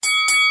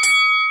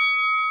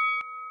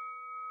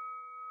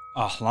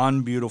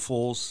Ahlan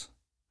Beautifuls.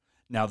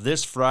 Now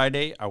this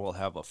Friday, I will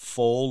have a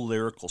full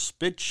lyrical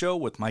spit show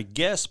with my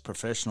guest,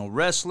 professional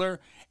wrestler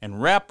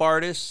and rap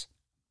artist,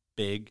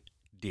 Big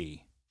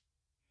D.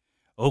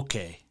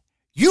 Okay,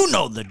 you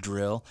know the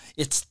drill.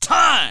 It's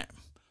time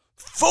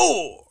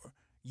for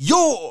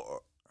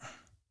your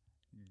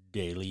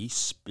Daily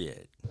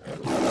Spit.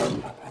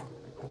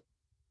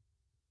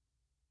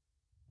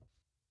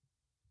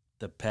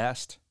 The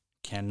past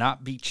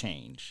cannot be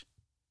changed.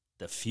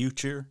 The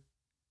future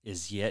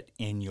is yet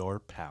in your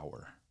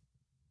power.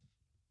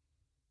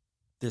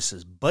 This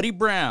is Buddy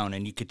Brown,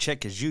 and you can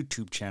check his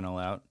YouTube channel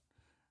out,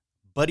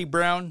 Buddy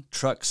Brown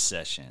Truck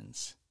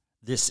Sessions.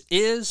 This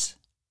is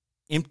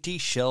Empty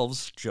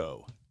Shelves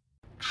Joe.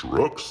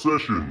 Truck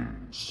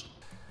Sessions.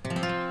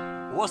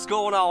 What's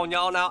going on,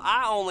 y'all? Now,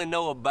 I only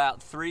know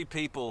about 3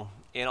 people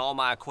in all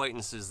my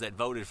acquaintances that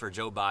voted for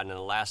Joe Biden in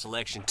the last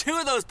election. 2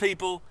 of those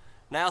people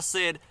now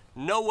said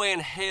no way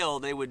in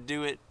hell they would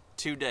do it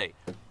today.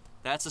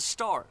 That's a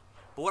start.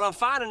 But what I'm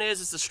finding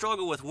is it's a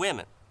struggle with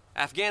women.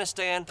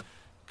 Afghanistan,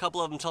 a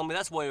couple of them told me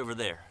that's way over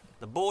there.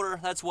 The border,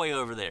 that's way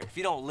over there. If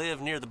you don't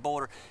live near the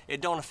border,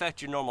 it don't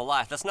affect your normal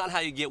life. That's not how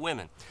you get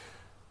women.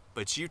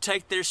 But you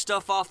take their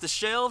stuff off the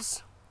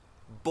shelves,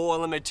 boy,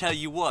 let me tell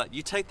you what.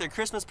 You take their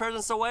Christmas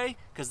presents away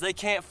because they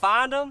can't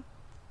find them,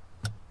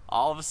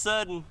 all of a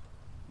sudden,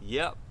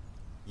 yep,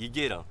 you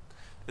get them.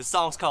 This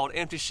song's called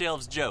Empty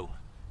Shelves Joe.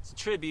 It's a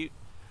tribute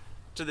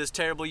to this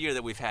terrible year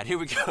that we've had. Here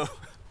we go.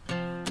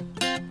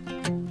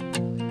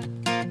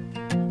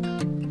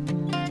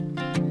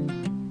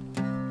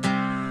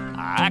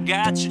 I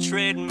got your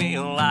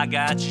treadmill, I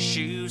got your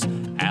shoes,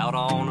 out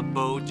on a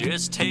boat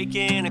just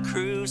taking a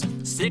cruise,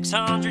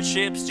 600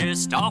 ships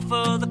just off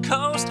of the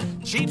coast,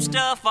 cheap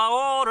stuff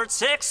I ordered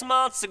 6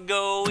 months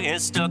ago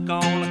is stuck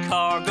on a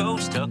cargo,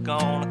 stuck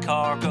on a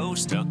cargo,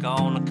 stuck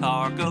on a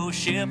cargo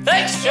ship.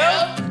 Thanks,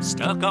 Joe!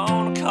 Stuck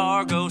on a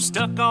cargo,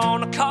 stuck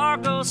on a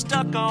cargo,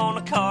 stuck on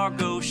a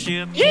cargo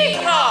ship.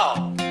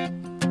 Yeehaw!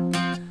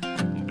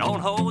 Don't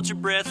hold your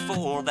breath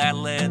for that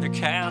leather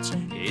couch.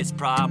 It's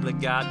probably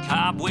got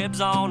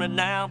cobwebs on it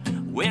now.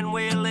 When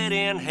will it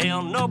end?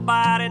 Hell,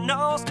 nobody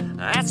knows.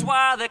 That's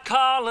why they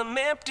call him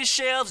Empty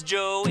Shelves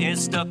Joe.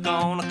 Is stuck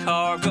on a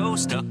cargo,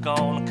 stuck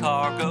on a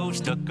cargo,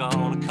 stuck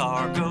on a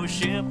cargo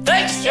ship.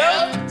 Thanks,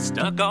 Joe!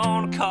 Stuck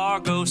on a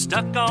cargo,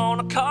 stuck on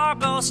a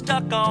cargo,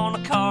 stuck on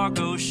a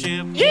cargo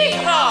ship.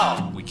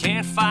 Yeehaw! We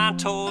can't find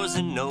toys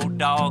and no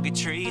doggy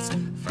treats.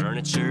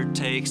 Furniture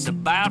takes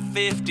about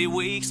 50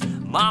 weeks.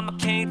 Mama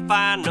can't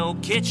find no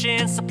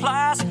kitchen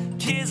supplies.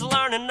 Kids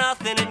learning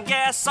nothing and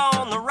gas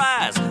on the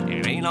rise.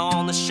 It ain't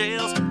on the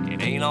shelves,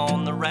 it ain't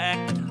on the rack.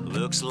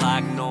 Looks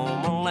like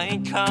normal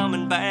ain't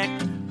coming back.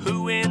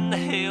 Who in the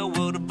hell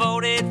would have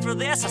voted for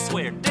this? I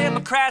swear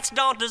Democrats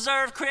don't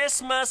deserve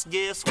Christmas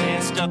gifts.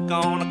 When stuck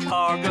on a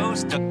cargo,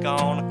 stuck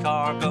on a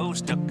cargo,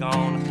 stuck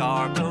on a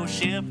cargo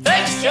ship.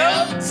 Thanks,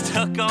 Joe!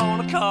 Stuck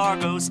on a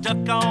cargo,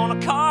 stuck on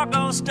a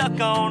cargo,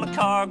 stuck on a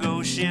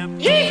cargo ship.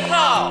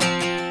 Yeehaw!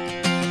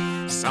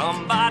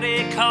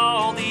 Somebody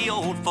call the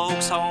old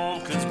folks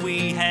home, 'cause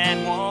we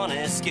had one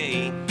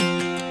escape.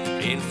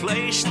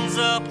 Inflation's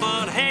up,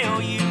 but hell,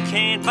 you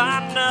can't buy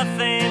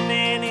nothing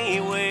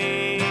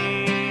anyway.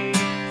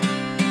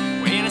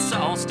 When it's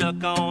all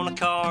stuck on a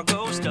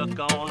cargo, stuck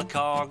on a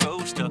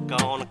cargo, stuck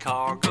on a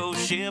cargo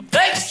ship.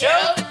 Thanks,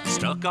 Joe!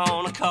 Stuck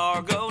on a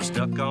cargo,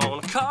 stuck on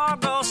a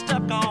cargo,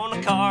 stuck on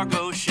a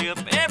cargo ship.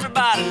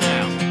 Everybody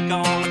now, stuck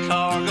on a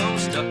cargo,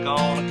 stuck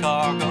on a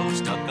cargo,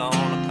 stuck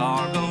on a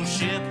cargo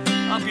ship.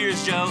 Up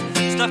here's Joe,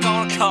 stuck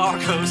on a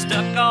cargo,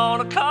 stuck on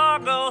a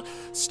cargo,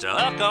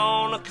 stuck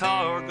on a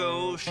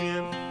cargo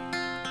ship.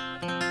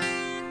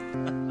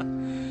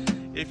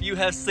 If you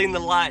have seen the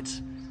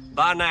light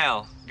by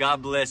now,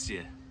 God bless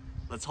you.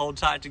 Let's hold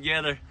tight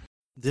together.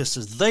 This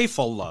is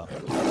Theyfullah,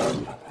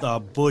 the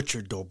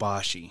Butcher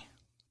Dobashi.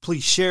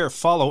 Please share,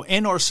 follow,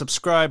 and or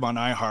subscribe on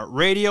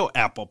iHeartRadio,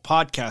 Apple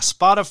Podcasts,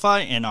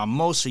 Spotify, and on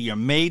most of your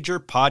major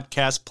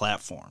podcast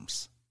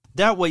platforms.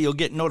 That way you'll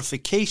get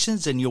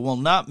notifications and you will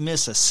not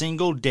miss a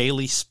single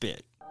daily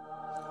spit.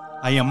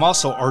 I am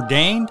also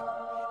ordained,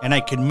 and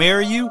I can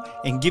marry you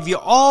and give you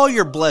all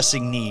your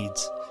blessing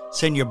needs.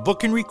 Send your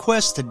booking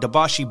requests to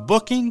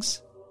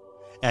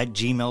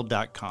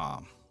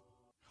debashibookings@gmail.com.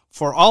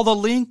 For all the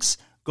links,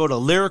 go to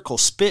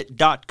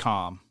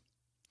lyricalspit.com.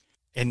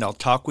 And I'll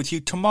talk with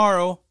you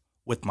tomorrow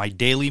with my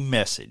daily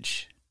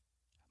message,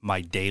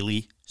 my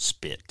daily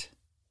spit.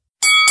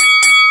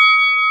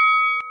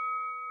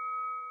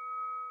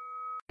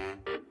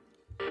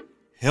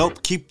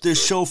 Help keep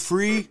this show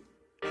free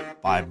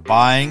by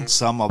buying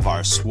some of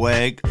our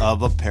swag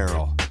of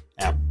apparel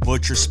at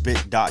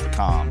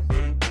butcherspit.com.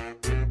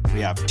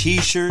 We have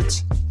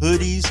t-shirts,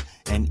 hoodies,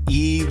 and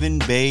even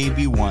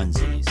baby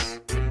onesies.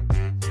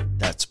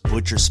 That's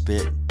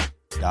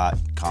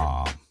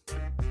butcherspit.com.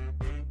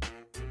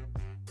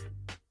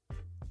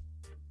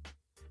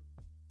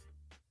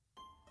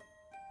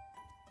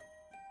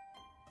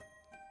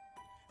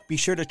 Be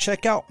sure to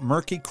check out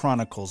Murky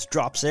Chronicles,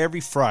 drops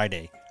every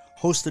Friday,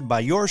 hosted by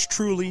yours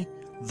truly,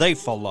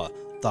 Theyfullah,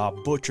 The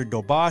Butcher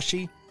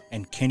Dobashi,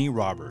 and Kenny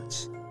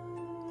Roberts.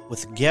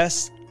 With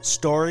guests,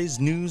 stories,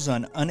 news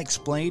on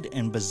unexplained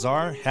and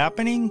bizarre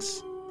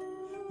happenings.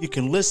 You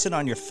can listen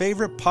on your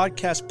favorite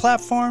podcast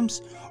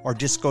platforms or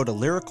just go to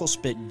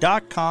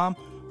lyricalspit.com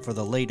for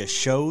the latest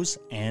shows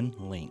and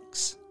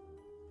links.